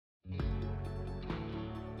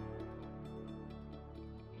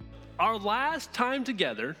our last time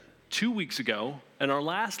together 2 weeks ago, and our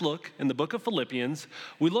last look in the book of Philippians,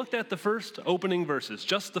 we looked at the first opening verses,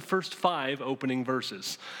 just the first 5 opening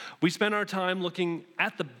verses. We spent our time looking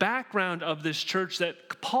at the background of this church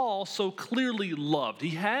that Paul so clearly loved. He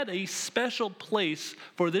had a special place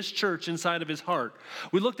for this church inside of his heart.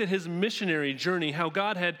 We looked at his missionary journey, how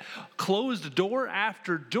God had closed door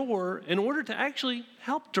after door in order to actually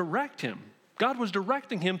help direct him. God was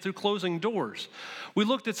directing him through closing doors. We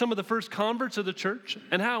looked at some of the first converts of the church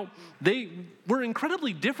and how they were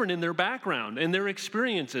incredibly different in their background and their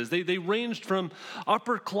experiences. They ranged from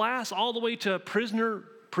upper class all the way to prisoner.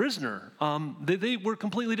 They were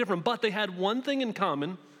completely different, but they had one thing in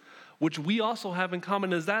common, which we also have in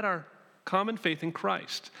common, is that our common faith in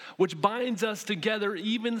Christ, which binds us together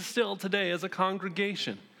even still today as a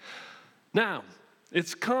congregation. Now,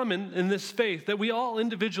 it's common in this faith that we all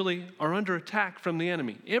individually are under attack from the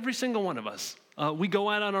enemy. Every single one of us. We go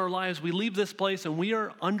out on our lives, we leave this place, and we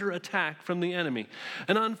are under attack from the enemy.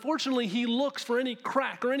 And unfortunately, he looks for any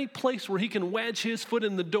crack or any place where he can wedge his foot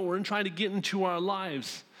in the door and try to get into our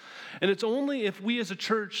lives. And it's only if we as a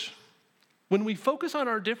church, when we focus on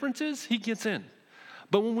our differences, he gets in.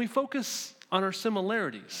 But when we focus on our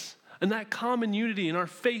similarities and that common unity in our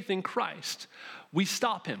faith in Christ, we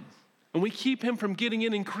stop him. And we keep him from getting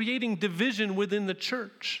in and creating division within the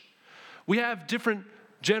church. We have different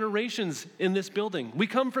generations in this building. We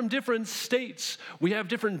come from different states. We have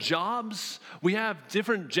different jobs. We have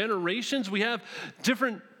different generations. We have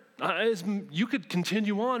different, as you could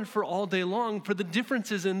continue on for all day long for the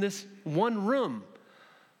differences in this one room.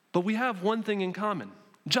 But we have one thing in common,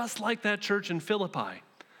 just like that church in Philippi,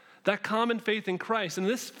 that common faith in Christ. And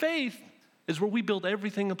this faith is where we build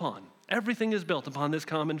everything upon. Everything is built upon this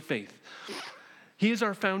common faith. He is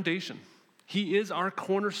our foundation. He is our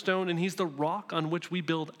cornerstone, and he's the rock on which we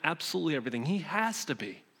build absolutely everything. He has to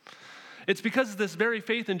be. It's because of this very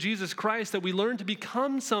faith in Jesus Christ that we learn to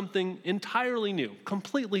become something entirely new,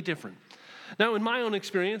 completely different. Now, in my own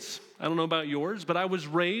experience, I don't know about yours, but I was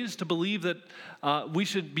raised to believe that we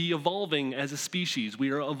should be evolving as a species.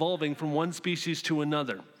 We are evolving from one species to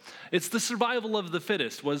another. It's the survival of the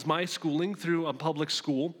fittest was my schooling through a public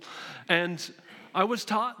school. And I was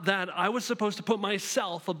taught that I was supposed to put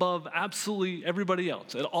myself above absolutely everybody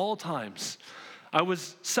else at all times. I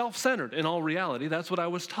was self-centered in all reality. That's what I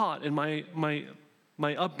was taught in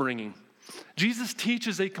my upbringing. Jesus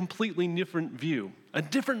teaches a completely different view, a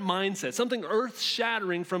different mindset, something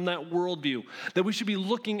earth-shattering from that worldview, that we should be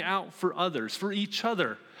looking out for others, for each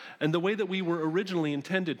other, and the way that we were originally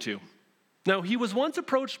intended to. Now, he was once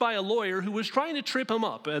approached by a lawyer who was trying to trip him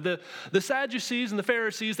up. The Sadducees and the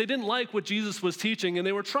Pharisees, they didn't like what Jesus was teaching, and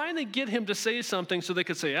they were trying to get him to say something so they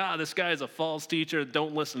could say, this guy's a false teacher,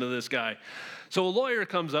 don't listen to this guy. So a lawyer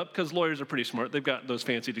comes up, because lawyers are pretty smart. They've got those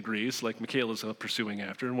fancy degrees, like Michaela's pursuing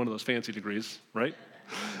after, one of those fancy degrees, right?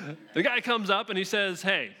 The guy comes up and he says,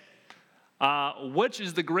 hey, which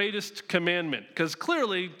is the greatest commandment? Because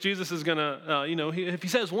clearly Jesus is going to, if he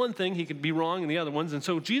says one thing, he could be wrong in the other ones. And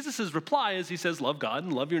so Jesus' reply is he says, love God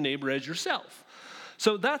and love your neighbor as yourself.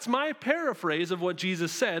 So that's my paraphrase of what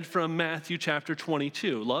Jesus said from Matthew chapter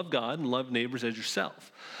 22. Love God and love neighbors as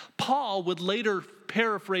yourself. Paul would later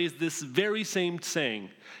paraphrase this very same saying.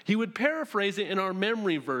 He would paraphrase it in our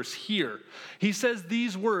memory verse here. He says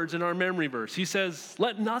these words in our memory verse. He says,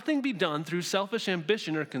 let nothing be done through selfish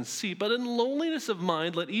ambition or conceit, but in lowliness of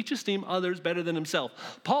mind, let each esteem others better than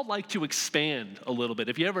himself. Paul liked to expand a little bit.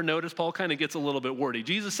 If you ever notice, Paul kind of gets a little bit wordy.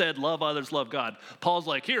 Jesus said, love others, love God. Paul's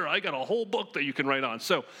like, here, I got a whole book that you can write on.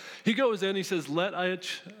 So he goes in, he says, let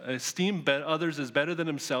esteem others as better than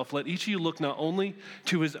himself. Let each of you look not only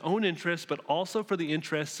to his own interests, but also for the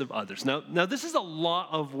interests of others. Now this is a lot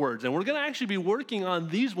of words, and we're going to actually be working on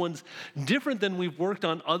these ones different than we've worked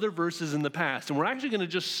on other verses in the past. And we're actually going to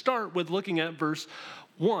just start with looking at verse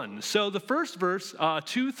 1. So the first verse,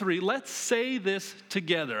 2, 3, let's say this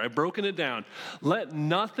together. I've broken it down. Let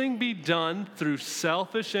nothing be done through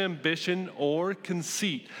selfish ambition or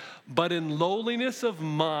conceit, but in lowliness of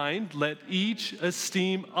mind, let each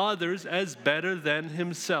esteem others as better than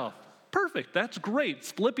himself. Perfect. That's great.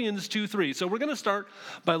 It's Philippians 2:3. So we're going to start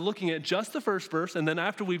by looking at just the first verse, and then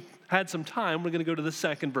after we've had some time, we're going to go to the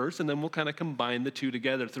second verse, and then we'll kind of combine the two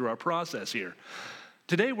together through our process here.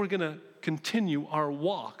 Today, we're going to continue our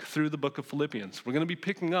walk through the book of Philippians. We're going to be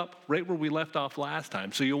picking up right where we left off last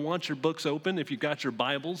time. So you'll want your books open. If you've got your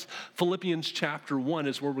Bibles, Philippians chapter 1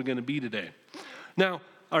 is where we're going to be today. Now,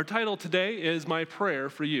 our title today is My Prayer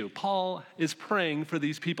for You. Paul is praying for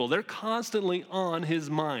these people. They're constantly on his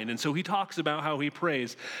mind. And so he talks about how he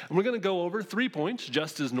prays. And we're going to go over 3 points,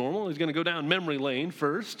 just as normal. He's going to go down memory lane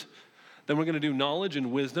first. Then we're going to do knowledge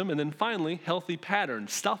and wisdom. And then finally, healthy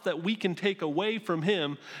patterns, stuff that we can take away from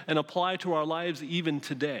him and apply to our lives even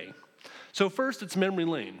today. So first, it's memory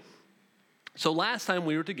lane. So last time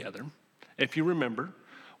we were together, if you remember,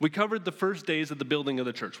 we covered the first days of the building of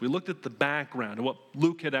the church. We looked at the background and what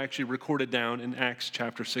Luke had actually recorded down in Acts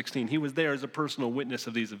chapter 16. He was there as a personal witness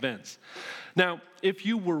of these events. Now, if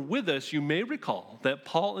you were with us, you may recall that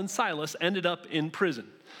Paul and Silas ended up in prison.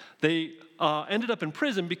 They ended up in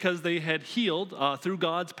prison because they had healed, through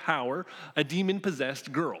God's power, a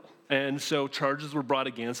demon-possessed girl. And so charges were brought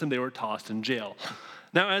against them. They were tossed in jail.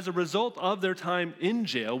 Now, as a result of their time in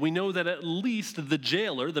jail, we know that at least the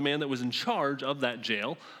jailer, the man that was in charge of that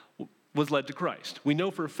jail, was led to Christ. We know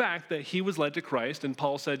for a fact that he was led to Christ, and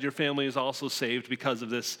Paul said, your family is also saved because of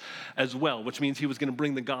this as well, which means he was going to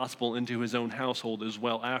bring the gospel into his own household as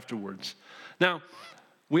well afterwards. Now,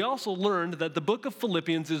 we also learned that the book of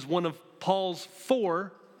Philippians is one of Paul's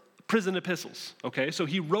 4 prison epistles, okay? So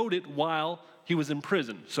he wrote it while he was in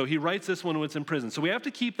prison. So he writes this one when it's in prison. So we have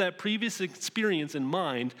to keep that previous experience in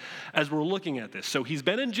mind as we're looking at this. So he's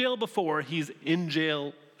been in jail before, he's in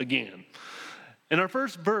jail again. In our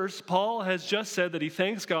first verse, Paul has just said that he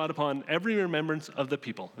thanks God upon every remembrance of the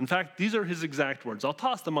people. In fact, these are his exact words. I'll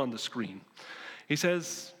toss them on the screen. He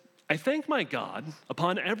says, I thank my God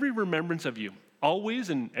upon every remembrance of you, always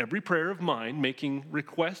in every prayer of mine, making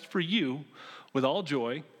request for you with all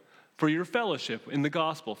joy for your fellowship in the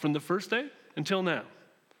gospel from the first day until now.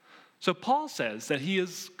 So Paul says that he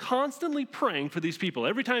is constantly praying for these people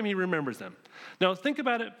every time he remembers them. Now think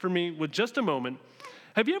about it for me with just a moment.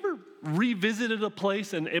 Have you ever revisited a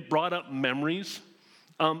place and it brought up memories?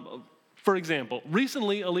 For example,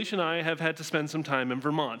 recently Alicia and I have had to spend some time in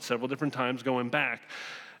Vermont, several different times going back.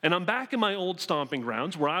 And I'm back in my old stomping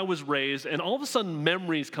grounds where I was raised, and all of a sudden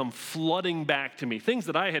memories come flooding back to me, things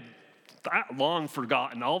that I had long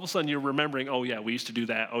forgotten. All of a sudden you're remembering, oh yeah, we used to do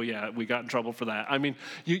that. Oh yeah, we got in trouble for that. I mean,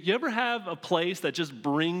 you ever have a place that just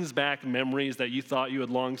brings back memories that you thought you had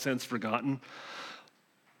long since forgotten?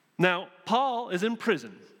 Now, Paul is in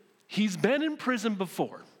prison. He's been in prison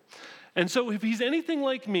before. And so if he's anything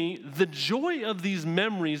like me, the joy of these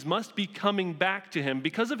memories must be coming back to him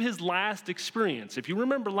because of his last experience. If you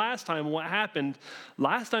remember last time, what happened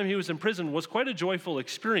last time he was in prison was quite a joyful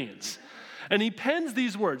experience. And he pens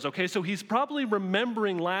these words, okay? So he's probably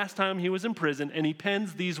remembering last time he was in prison, and he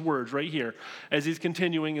pens these words right here as he's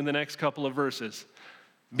continuing in the next couple of verses.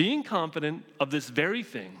 Being confident of this very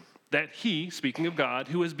thing, that he, speaking of God,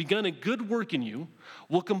 who has begun a good work in you,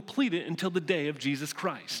 will complete it until the day of Jesus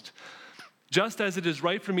Christ. Just as it is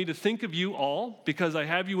right for me to think of you all, because I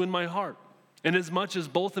have you in my heart, inasmuch as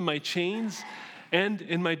both in my chains and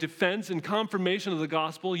in my defense and confirmation of the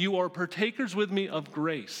gospel, you are partakers with me of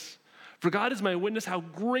grace. For God is my witness how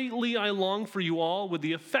greatly I long for you all with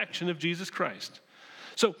the affection of Jesus Christ.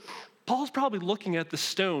 So Paul's probably looking at the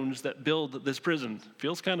stones that build this prison.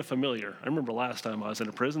 Feels kind of familiar. I remember last time I was in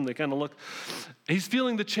a prison, they kind of look. He's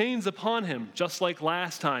feeling the chains upon him, just like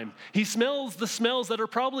last time. He smells the smells that are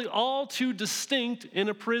probably all too distinct in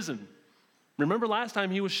a prison. Remember last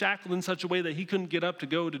time he was shackled in such a way that he couldn't get up to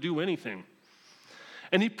go to do anything.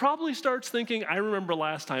 And he probably starts thinking, I remember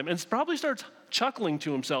last time, and probably starts chuckling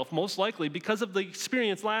to himself, most likely, because of the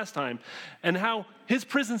experience last time, and how his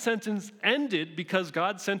prison sentence ended because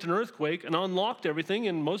God sent an earthquake and unlocked everything,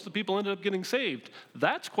 and most of the people ended up getting saved.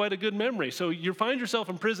 That's quite a good memory. So you find yourself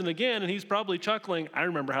in prison again, and he's probably chuckling, I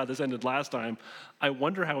remember how this ended last time. I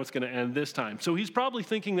wonder how it's going to end this time. So he's probably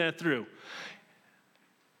thinking that through.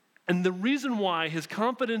 And the reason why his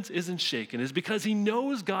confidence isn't shaken is because he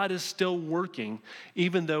knows God is still working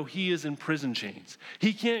even though he is in prison chains.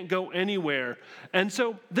 He can't go anywhere. And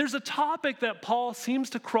so there's a topic that Paul seems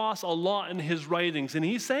to cross a lot in his writings, and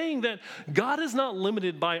he's saying that God is not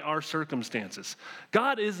limited by our circumstances.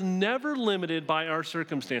 God is never limited by our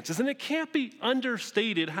circumstances, and it can't be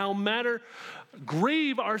understated how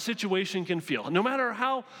grave our situation can feel. No matter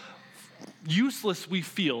how useless we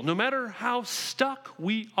feel, no matter how stuck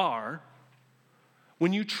we are,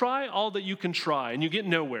 when you try all that you can try and you get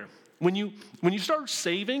nowhere, when you start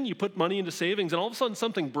saving, you put money into savings, and all of a sudden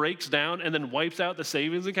something breaks down and then wipes out the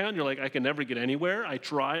savings account, and you're like, I can never get anywhere. I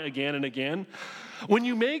try again and again. When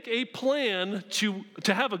you make a plan to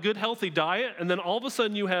have a good, healthy diet, and then all of a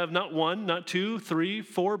sudden you have not 1, not 2, 3,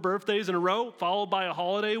 4 birthdays in a row, followed by a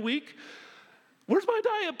holiday week, where's my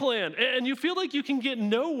diet plan? And you feel like you can get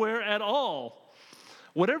nowhere at all.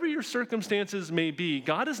 Whatever your circumstances may be,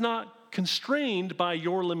 God is not constrained by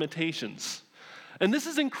your limitations. And this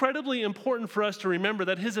is incredibly important for us to remember,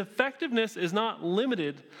 that his effectiveness is not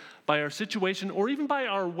limited by our situation or even by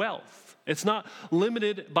our wealth. It's not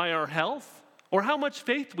limited by our health or how much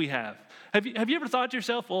faith we have. Have you ever thought to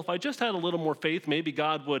yourself, well, if I just had a little more faith, maybe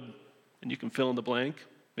God would, and you can fill in the blank,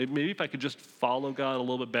 maybe if I could just follow God a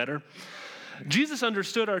little bit better. Jesus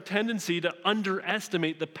understood our tendency to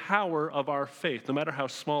underestimate the power of our faith, no matter how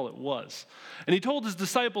small it was. And he told his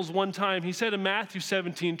disciples one time, he said in Matthew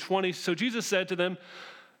 17:20, so Jesus said to them,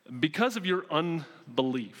 because of your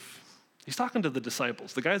unbelief. He's talking to the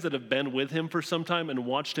disciples, the guys that have been with him for some time and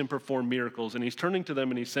watched him perform miracles. And he's turning to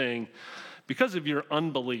them and he's saying, because of your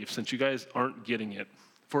unbelief, since you guys aren't getting it,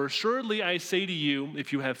 for assuredly I say to you,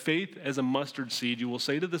 if you have faith as a mustard seed, you will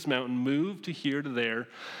say to this mountain, move to here to there,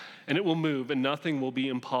 and it will move, and nothing will be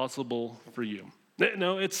impossible for you.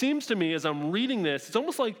 Now, it seems to me as I'm reading this, it's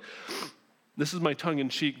almost like, this is my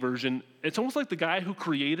tongue-in-cheek version, it's almost like the guy who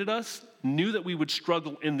created us knew that we would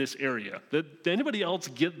struggle in this area. Did anybody else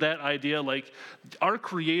get that idea? Like, our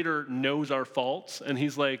Creator knows our faults, and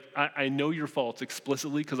he's like, I know your faults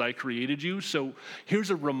explicitly because I created you, so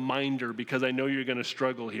here's a reminder because I know you're going to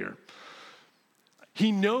struggle here.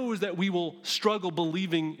 He knows that we will struggle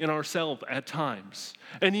believing in ourselves at times.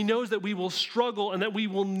 And he knows that we will struggle and that we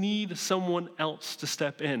will need someone else to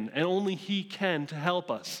step in, and only he can to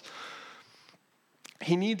help us.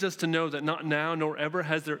 He needs us to know that not now nor ever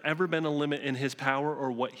has there ever been a limit in his power or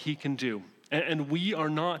what he can do. And we are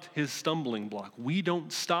not his stumbling block. We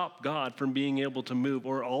don't stop God from being able to move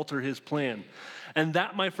or alter his plan. And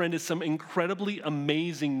that, my friend, is some incredibly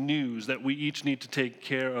amazing news that we each need to take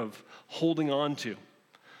care of holding on to.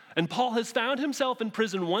 And Paul has found himself in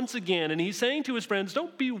prison once again, and he's saying to his friends,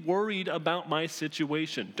 don't be worried about my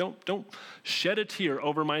situation. Don't shed a tear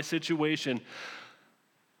over my situation.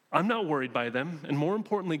 I'm not worried by them, and more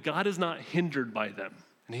importantly, God is not hindered by them.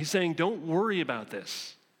 And he's saying, don't worry about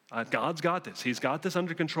this. God's got this. He's got this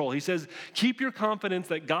under control. He says, keep your confidence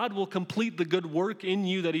that God will complete the good work in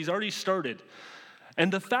you that he's already started.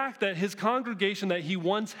 And the fact that his congregation that he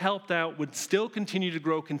once helped out would still continue to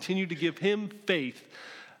grow, continue to give him faith,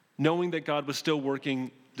 knowing that God was still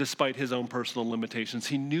working despite his own personal limitations.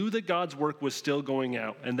 He knew that God's work was still going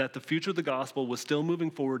out and that the future of the gospel was still moving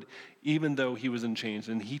forward even though he was in chains,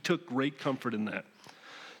 and he took great comfort in that.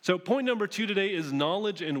 So point number 2 today is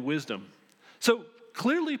knowledge and wisdom. So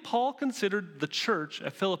clearly Paul considered the church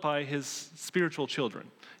at Philippi his spiritual children.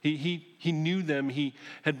 He knew them. He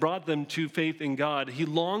had brought them to faith in God. He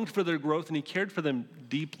longed for their growth and he cared for them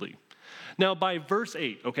deeply. Now, by verse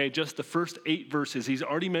 8, okay, just the first 8 verses, he's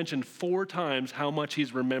already mentioned 4 times how much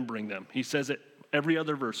he's remembering them. He says it every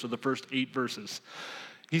other verse, so the first 8 verses.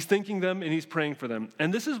 He's thinking them and he's praying for them.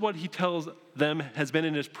 And this is what he tells them has been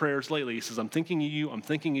in his prayers lately. He says, I'm thinking of you, I'm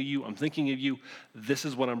thinking of you, I'm thinking of you. This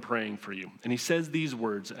is what I'm praying for you. And he says these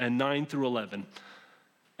words, and 9 through 11.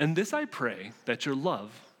 And this I pray, that your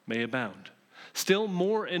love may abound, still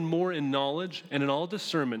more and more in knowledge and in all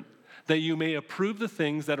discernment, that you may approve the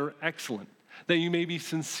things that are excellent, that you may be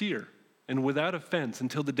sincere and without offense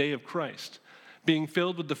until the day of Christ, being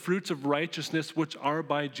filled with the fruits of righteousness which are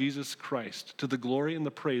by Jesus Christ, to the glory and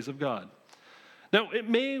the praise of God. Now, it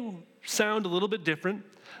may sound a little bit different,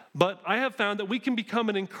 but I have found that we can become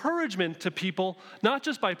an encouragement to people, not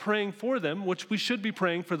just by praying for them, which we should be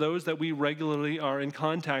praying for those that we regularly are in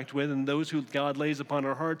contact with and those who God lays upon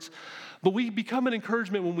our hearts, but we become an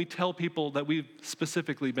encouragement when we tell people that we've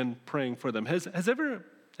specifically been praying for them.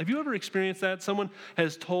 Have you ever experienced that? Someone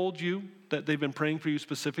has told you that they've been praying for you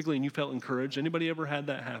specifically and you felt encouraged? Anybody ever had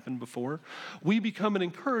that happen before? We become an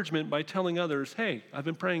encouragement by telling others, hey, I've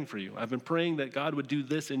been praying for you. I've been praying that God would do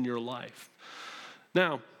this in your life.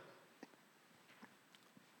 Now,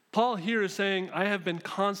 Paul here is saying, I have been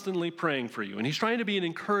constantly praying for you. And he's trying to be an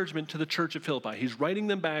encouragement to the church at Philippi. He's writing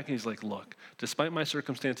them back and he's like, look, despite my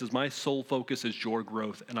circumstances, my sole focus is your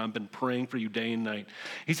growth. And I've been praying for you day and night.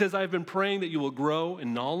 He says, I've been praying that you will grow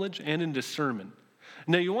in knowledge and in discernment.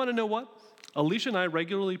 Now, you want to know what? Alicia and I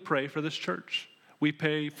regularly pray for this church. We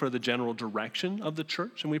pray for the general direction of the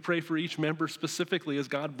church, and we pray for each member specifically as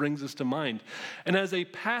God brings us to mind. And as a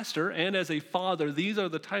pastor and as a father, these are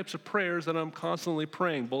the types of prayers that I'm constantly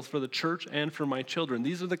praying, both for the church and for my children.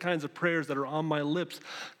 These are the kinds of prayers that are on my lips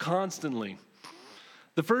constantly.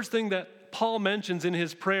 The first thing that Paul mentions in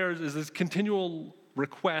his prayers is this continual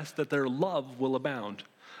request that their love will abound.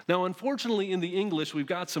 Now, unfortunately, in the English, we've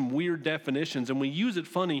got some weird definitions, and we use it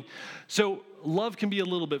funny. So love can be a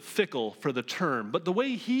little bit fickle for the term. But the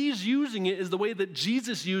way he's using it is the way that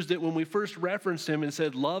Jesus used it when we first referenced him and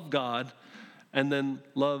said, love God, and then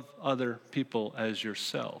love other people as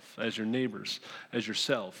yourself, as your neighbors, as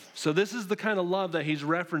yourself. So this is the kind of love that he's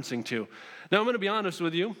referencing to. Now, I'm going to be honest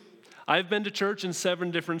with you. I've been to church in 7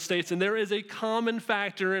 different states, and there is a common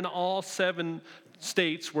factor in all 7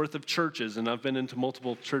 states worth of churches, and I've been into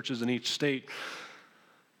multiple churches in each state.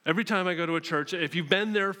 Every time I go to a church, if you've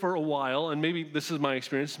been there for a while, and maybe this is my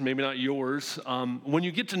experience, maybe not yours, when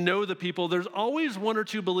you get to know the people, there's always one or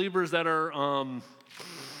two believers that are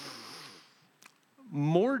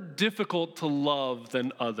more difficult to love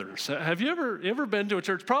than others. Have you ever been to a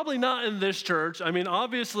church? Probably not in this church. I mean,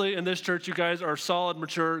 obviously in this church, you guys are solid,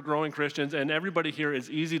 mature, growing Christians, and everybody here is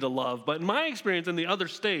easy to love. But in my experience in the other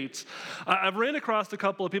states, I've ran across a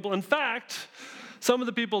couple of people. In fact, some of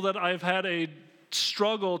the people that I've had a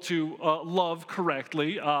struggle to love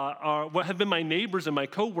correctly are what have been my neighbors and my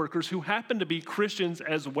coworkers who happen to be Christians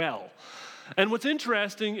as well. And what's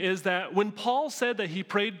interesting is that when Paul said that he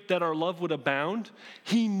prayed that our love would abound,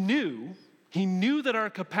 he knew that our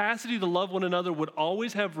capacity to love one another would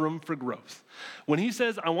always have room for growth. When he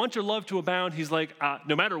says, I want your love to abound, he's like,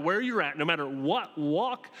 no matter where you're at, no matter what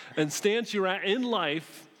walk and stance you're at in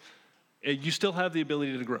life, you still have the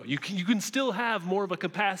ability to grow. You can still have more of a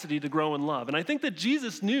capacity to grow in love. And I think that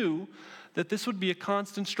Jesus knew that this would be a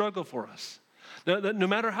constant struggle for us. That no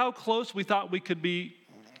matter how close we thought we could be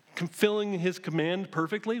fulfilling his command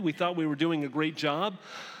perfectly, we thought we were doing a great job,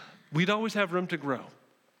 we'd always have room to grow,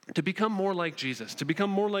 to become more like Jesus, to become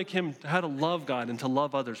more like him, how to love God and to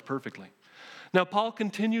love others perfectly. Now, Paul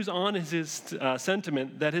continues on his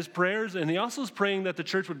sentiment that his prayers, and he also is praying that the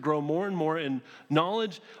church would grow more and more in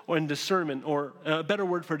knowledge or in discernment, or a better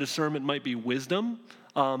word for discernment might be wisdom.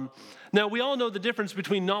 Now, we all know the difference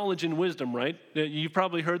between knowledge and wisdom, right? You've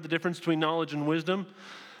probably heard the difference between knowledge and wisdom.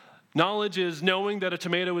 Knowledge is knowing that a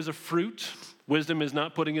tomato is a fruit. Wisdom is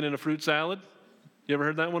not putting it in a fruit salad. You ever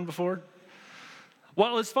heard that one before?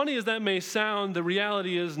 While as funny as that may sound, the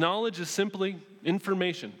reality is knowledge is simply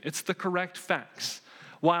information. It's the correct facts,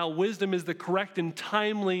 while wisdom is the correct and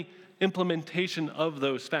timely implementation of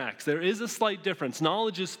those facts. There is a slight difference.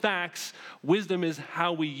 Knowledge is facts. Wisdom is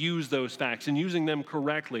how we use those facts and using them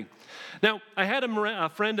correctly. Now, I had a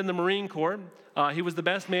friend in the Marine Corps. He was the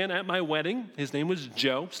best man at my wedding. His name was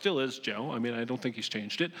Joe. Still is Joe. I mean, I don't think he's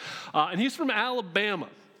changed it. And he's from Alabama.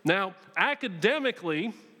 Now,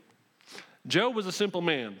 academically, Joe was a simple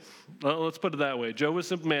man. Let's put it that way. Joe was a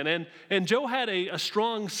simple man. And Joe had a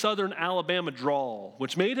strong southern Alabama drawl,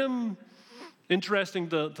 which made him interesting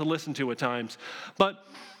to listen to at times. But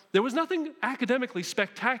there was nothing academically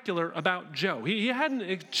spectacular about Joe. He hadn't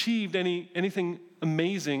achieved anything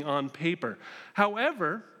amazing on paper.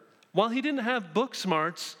 However, while he didn't have book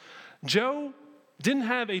smarts, Joe didn't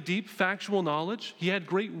have a deep factual knowledge. He had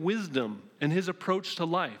great wisdom in his approach to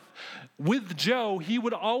life. With Joe, he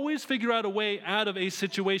would always figure out a way out of a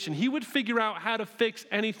situation. He would figure out how to fix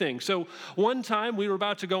anything. So one time we were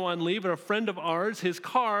about to go on leave, and a friend of ours, his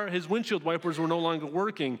windshield wipers were no longer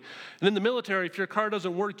working. And in the military, if your car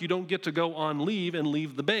doesn't work, you don't get to go on leave and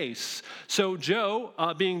leave the base. So Joe,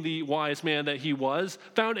 being the wise man that he was,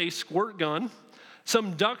 found a squirt gun,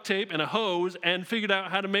 some duct tape and a hose, and figured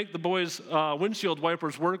out how to make the boys' windshield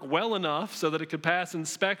wipers work well enough so that it could pass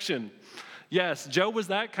inspection. Yes, Joe was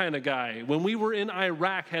that kind of guy. When we were in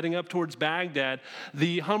Iraq heading up towards Baghdad,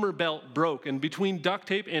 the Hummer belt broke, and between duct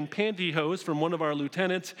tape and pantyhose from one of our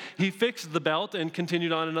lieutenants, he fixed the belt and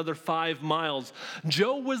continued on another 5 miles.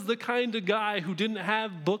 Joe was the kind of guy who didn't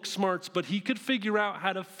have book smarts, but he could figure out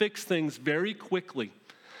how to fix things very quickly.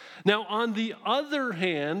 Now, on the other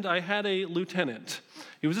hand, I had a lieutenant.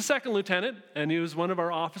 He was a second lieutenant, and he was one of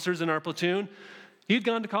our officers in our platoon. He had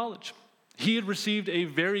gone to college. He had received a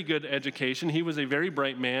very good education. He was a very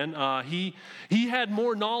bright man. He had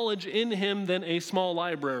more knowledge in him than a small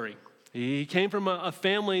library. He came from a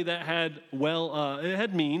family that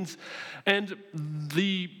had means. And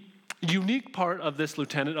the unique part of this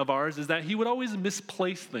lieutenant of ours is that he would always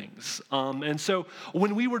misplace things. And so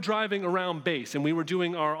when we were driving around base and we were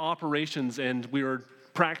doing our operations and we were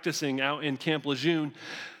practicing out in Camp Lejeune,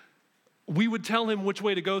 we would tell him which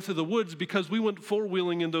way to go through the woods because we went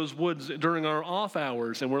four-wheeling in those woods during our off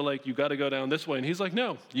hours. And we're like, you got to go down this way. And he's like,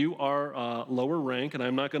 no, you are lower rank and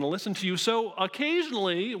I'm not going to listen to you. So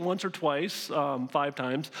occasionally, once or twice, 5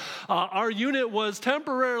 times, our unit was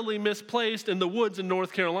temporarily misplaced in the woods in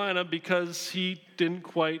North Carolina because he didn't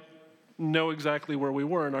quite know exactly where we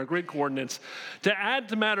were in our grid coordinates. To add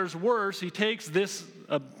to matters worse, he takes this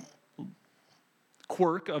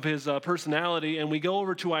quirk of his personality, and we go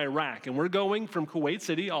over to Iraq. And we're going from Kuwait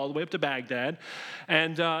City all the way up to Baghdad.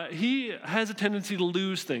 And he has a tendency to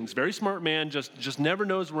lose things. Very smart man, just never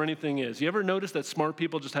knows where anything is. You ever notice that smart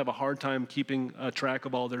people just have a hard time keeping track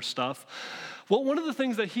of all their stuff? Well, one of the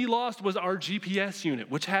things that he lost was our GPS unit,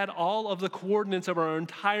 which had all of the coordinates of our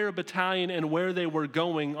entire battalion and where they were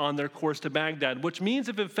going on their course to Baghdad, which means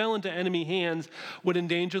if it fell into enemy hands, would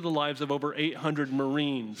endanger the lives of over 800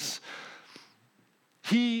 Marines.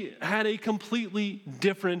 He had a completely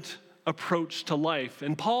different approach to life.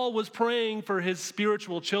 And Paul was praying for his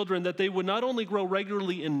spiritual children that they would not only grow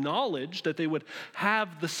regularly in knowledge, that they would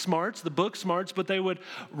have the smarts, the book smarts, but they would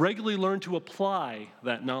regularly learn to apply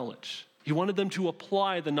that knowledge. He wanted them to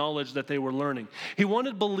apply the knowledge that they were learning. He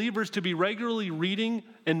wanted believers to be regularly reading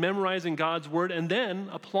and memorizing God's word and then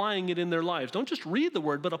applying it in their lives. Don't just read the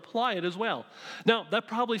word, but apply it as well. Now, that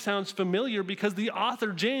probably sounds familiar because the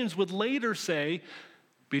author James would later say,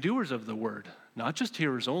 be doers of the word, not just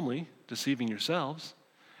hearers only, deceiving yourselves.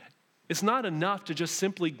 It's not enough to just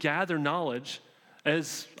simply gather knowledge,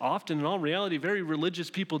 as often in all reality, very religious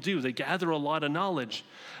people do. They gather a lot of knowledge.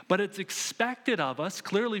 But it's expected of us,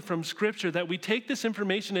 clearly from Scripture, that we take this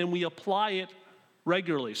information and we apply it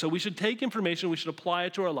regularly. So we should take information, we should apply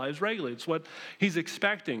it to our lives regularly. It's what he's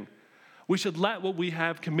expecting. We should let what we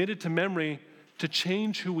have committed to memory to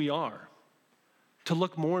change who we are, to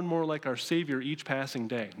look more and more like our Savior each passing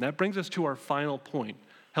day. And that brings us to our final point,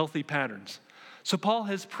 healthy patterns. So Paul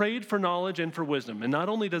has prayed for knowledge and for wisdom. And not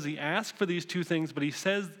only does he ask for these two things, but he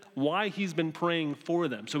says why he's been praying for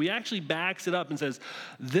them. So he actually backs it up and says,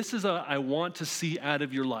 this is I want to see out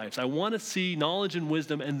of your lives. I want to see knowledge and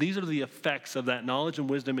wisdom, and these are the effects of that knowledge and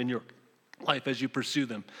wisdom in your life as you pursue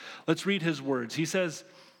them. Let's read his words. He says,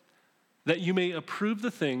 that you may approve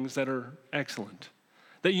the things that are excellent,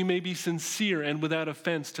 that you may be sincere and without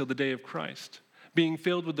offense till the day of Christ, being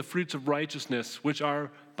filled with the fruits of righteousness, which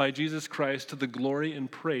are by Jesus Christ to the glory and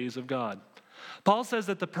praise of God. Paul says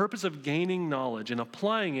that the purpose of gaining knowledge and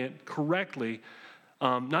applying it correctly,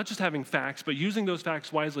 not just having facts, but using those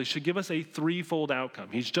facts wisely, should give us a threefold outcome.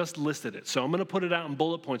 He's just listed it. So I'm going to put it out in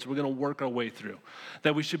bullet points we're going to work our way through.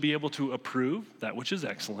 That we should be able to approve that which is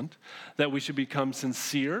excellent, that we should become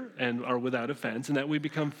sincere and are without offense, and that we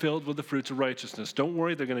become filled with the fruits of righteousness. Don't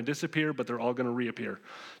worry, they're going to disappear, but they're all going to reappear.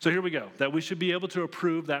 So here we go. That we should be able to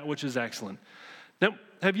approve that which is excellent. Now,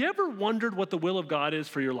 have you ever wondered what the will of God is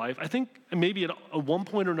for your life? I think maybe at one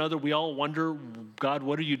point or another, we all wonder, God,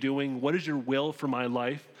 what are you doing? What is your will for my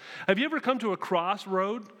life? Have you ever come to a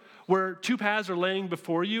crossroad where two paths are laying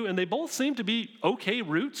before you and they both seem to be okay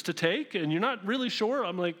routes to take and you're not really sure?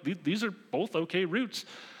 I'm like, these are both okay routes.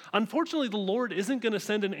 Unfortunately, the Lord isn't going to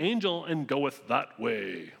send an angel and goeth that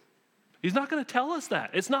way. He's not going to tell us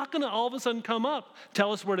that. It's not going to all of a sudden come up,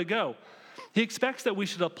 tell us where to go. He expects that we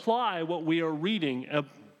should apply what we are reading,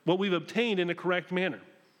 what we've obtained in a correct manner.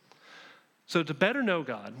 So to better know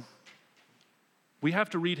God, we have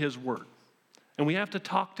to read his word, and we have to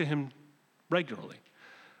talk to him regularly.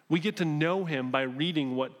 We get to know him by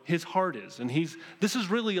reading what his heart is, and this is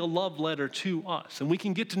really a love letter to us, and we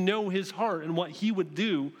can get to know his heart and what he would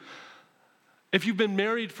do. If you've been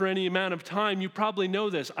married for any amount of time, you probably know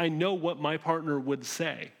this. I know what my partner would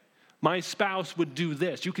say. My spouse would do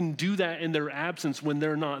this. You can do that in their absence when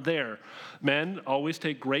they're not there. Men, always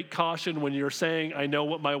take great caution when you're saying, I know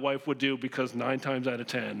what my wife would do, because 9 times out of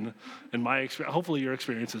 10, in my experience, hopefully your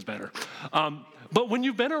experience is better. But when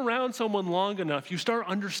you've been around someone long enough, you start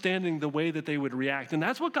understanding the way that they would react. And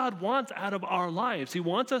that's what God wants out of our lives. He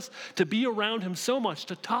wants us to be around him so much,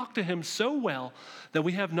 to talk to him so well, that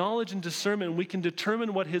we have knowledge and discernment, and we can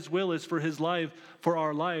determine what his will is for his life, for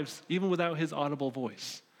our lives, even without his audible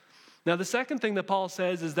voice. Now, the second thing that Paul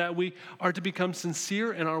says is that we are to become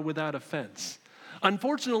sincere and are without offense.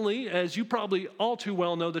 Unfortunately, as you probably all too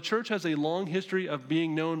well know, the church has a long history of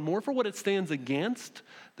being known more for what it stands against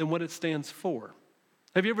than what it stands for.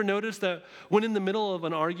 Have you ever noticed that when in the middle of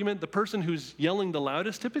an argument, the person who's yelling the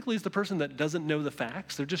loudest typically is the person that doesn't know the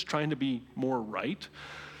facts? They're just trying to be more right.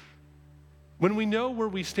 When we know where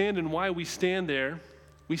we stand and why we stand there,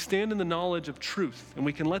 we stand in the knowledge of truth, and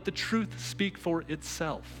we can let the truth speak for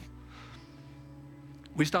itself.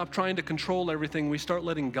 We stop trying to control everything. We start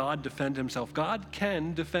letting God defend himself. God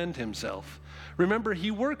can defend himself. Remember,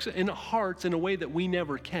 he works in hearts in a way that we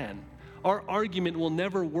never can. Our argument will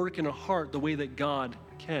never work in a heart the way that God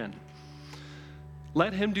can.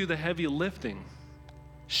 Let him do the heavy lifting.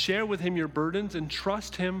 Share with him your burdens and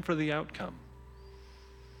trust him for the outcome.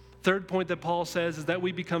 Third point that Paul says is that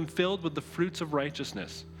we become filled with the fruits of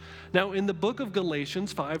righteousness. Now, in the book of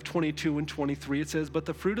Galatians 5:22 and 23, it says, "But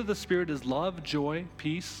the fruit of the Spirit is love, joy,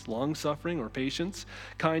 peace, long-suffering or patience,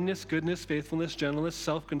 kindness, goodness, faithfulness, gentleness,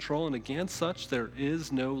 self-control, and against such there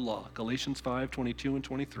is no law." Galatians 5:22 and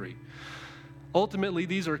 23. Ultimately,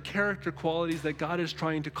 these are character qualities that God is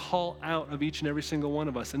trying to call out of each and every single one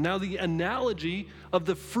of us. And now the analogy of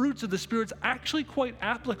the fruits of the Spirit is actually quite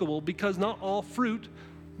applicable because not all fruit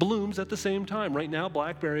blooms at the same time. Right now,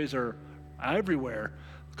 blackberries are everywhere.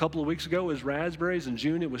 A couple of weeks ago it was raspberries. In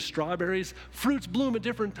June it was strawberries. Fruits bloom at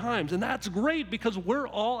different times, and that's great because we're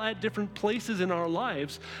all at different places in our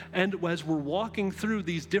lives. And as we're walking through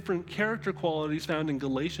these different character qualities found in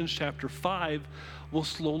Galatians chapter 5, will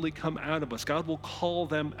slowly come out of us. God will call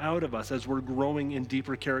them out of us as we're growing in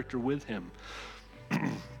deeper character with Him.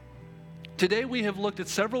 Today we have looked at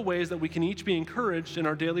several ways that we can each be encouraged in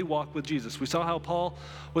our daily walk with Jesus. We saw how Paul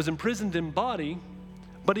was imprisoned in body,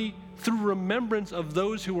 but he, through remembrance of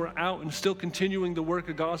those who were out and still continuing the work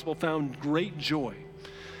of gospel, found great joy.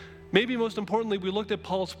 Maybe most importantly, we looked at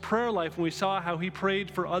Paul's prayer life and we saw how he prayed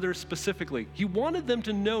for others specifically. He wanted them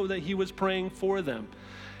to know that he was praying for them.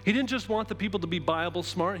 He didn't just want the people to be Bible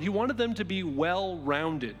smart. He wanted them to be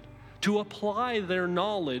well-rounded, to apply their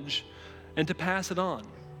knowledge and to pass it on.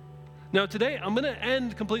 Now today, I'm going to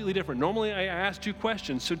end completely different. Normally I ask 2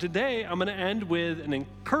 questions. So today I'm going to end with an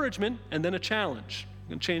encouragement and then a challenge. I'm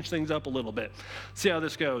going to change things up a little bit. See how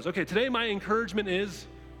this goes. Okay, today my encouragement is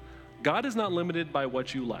God is not limited by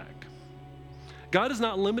what you lack. God is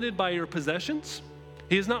not limited by your possessions.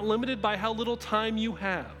 He is not limited by how little time you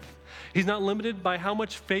have. He's not limited by how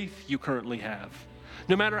much faith you currently have.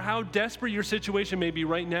 No matter how desperate your situation may be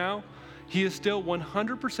right now, He is still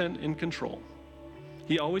 100% in control.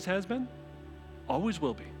 He always has been, always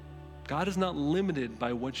will be. God is not limited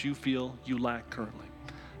by what you feel you lack currently.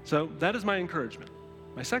 So that is my encouragement.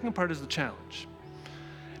 My second part is the challenge.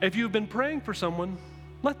 If you've been praying for someone,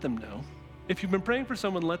 let them know. If you've been praying for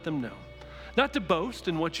someone, let them know. Not to boast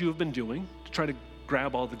in what you have been doing, to try to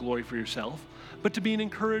grab all the glory for yourself, but to be an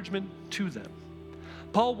encouragement to them.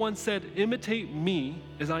 Paul once said, "Imitate me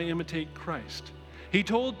as I imitate Christ." He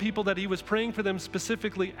told people that he was praying for them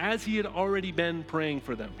specifically as he had already been praying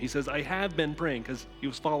for them. He says, "I have been praying," because he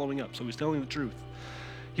was following up, so he's telling the truth.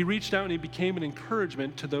 He reached out and he became an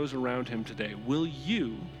encouragement to those around him today. Will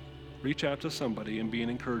you reach out to somebody and be an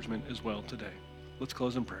encouragement as well today? Let's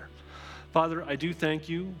close in prayer. Father, I do thank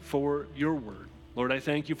you for your word. Lord, I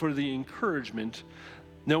thank you for the encouragement,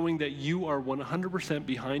 knowing that you are 100%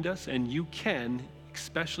 behind us and you can,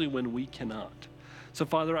 especially when we cannot. So,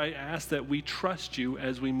 Father, I ask that we trust you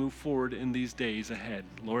as we move forward in these days ahead.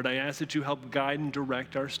 Lord, I ask that you help guide and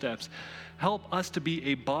direct our steps. Help us to be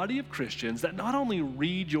a body of Christians that not only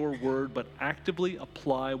read your word, but actively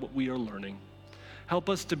apply what we are learning. Help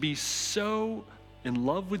us to be so in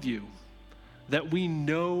love with you that we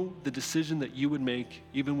know the decision that you would make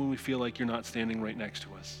even when we feel like you're not standing right next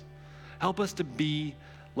to us. Help us to be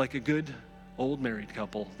like a good old married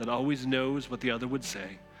couple that always knows what the other would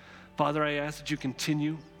say. Father, I ask that you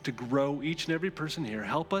continue to grow each and every person here.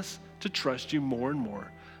 Help us to trust you more and more.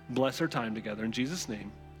 Bless our time together. In Jesus' name,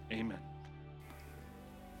 amen.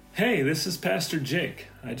 Hey, this is Pastor Jake.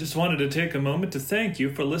 I just wanted to take a moment to thank you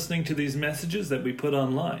for listening to these messages that we put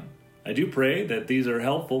online. I do pray that these are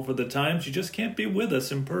helpful for the times you just can't be with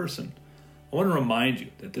us in person. I want to remind you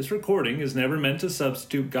that this recording is never meant to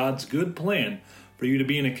substitute God's good plan for you to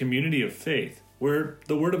be in a community of faith, where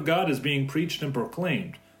the Word of God is being preached and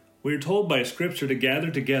proclaimed. We are told by Scripture to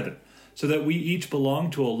gather together so that we each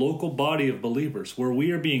belong to a local body of believers where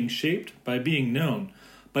we are being shaped by being known,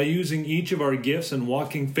 by using each of our gifts and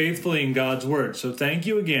walking faithfully in God's Word. So thank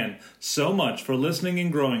you again so much for listening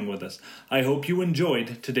and growing with us. I hope you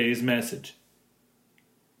enjoyed today's message.